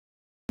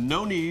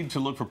no need to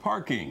look for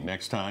parking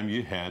next time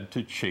you head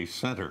to Chase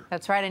Center.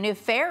 That's right. A new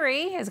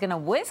ferry is going to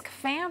whisk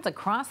fans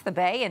across the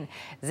bay and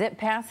zip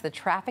past the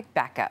traffic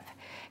backup.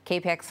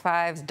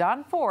 KPX5's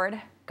Don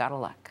Ford got a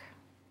look.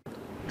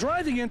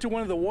 Driving into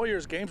one of the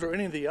Warriors games or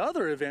any of the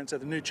other events at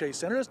the new Chase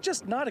Center is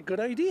just not a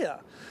good idea.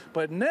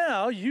 But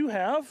now you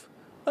have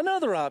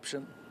another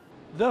option.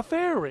 The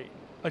Ferry.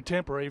 A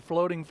temporary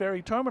floating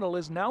ferry terminal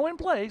is now in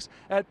place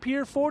at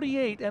Pier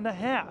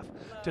 48.5.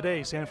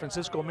 Today, San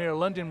Francisco Mayor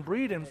London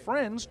Breed and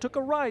friends took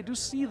a ride to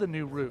see the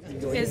new route.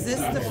 Is this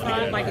the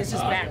front, like it's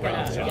just backing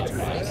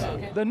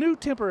up? The new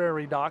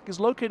temporary dock is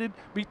located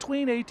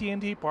between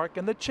AT&T Park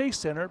and the Chase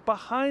Center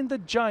behind the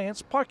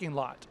Giants parking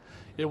lot.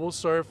 It will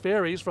serve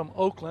ferries from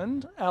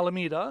Oakland,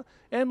 Alameda,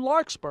 and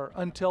Larkspur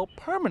until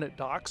permanent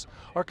docks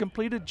are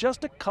completed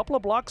just a couple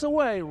of blocks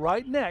away,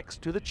 right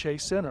next to the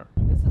Chase Center.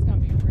 This is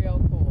going to be real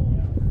cool.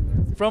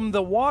 From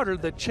the water,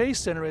 the Chase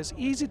Center is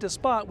easy to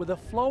spot with the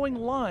flowing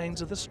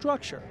lines of the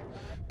structure.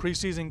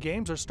 Preseason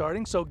games are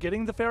starting, so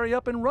getting the ferry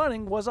up and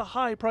running was a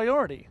high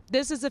priority.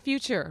 This is the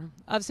future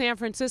of San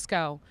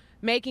Francisco,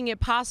 making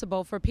it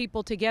possible for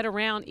people to get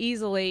around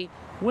easily.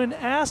 When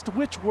asked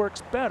which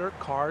works better,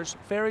 cars,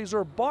 ferries,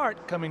 or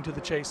BART coming to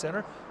the Chase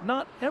Center,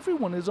 not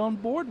everyone is on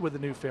board with the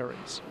new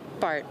ferries.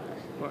 BART.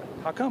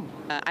 How come?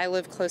 I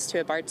live close to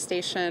a BART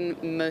station.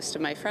 Most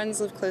of my friends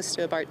live close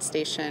to a BART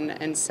station,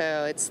 and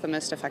so it's the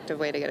most effective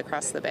way to get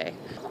across the bay.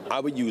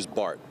 I would use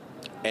BART,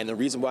 and the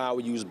reason why I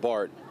would use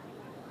BART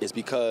is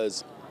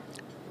because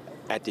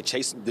at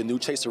the new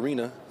Chase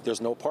Arena, there's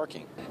no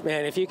parking.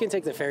 Man, if you can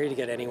take the ferry to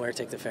get anywhere,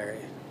 take the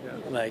ferry. Yeah.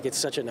 Like, it's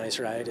such a nice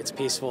ride. It's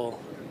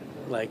peaceful.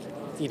 Like,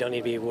 you don't need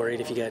to be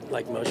worried if you get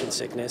like motion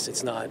sickness.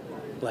 It's not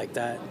like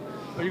that.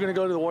 Are you going to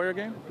go to the Warrior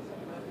game?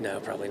 No,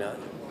 probably not.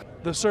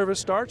 The service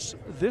starts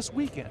this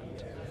weekend.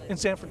 In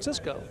San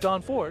Francisco,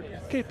 Don Ford,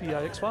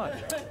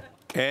 KPIX5.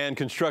 And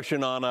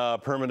construction on a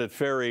permanent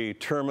ferry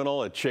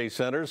terminal at Chase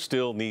Center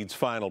still needs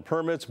final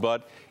permits,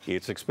 but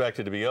it's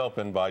expected to be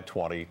open by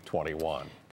 2021.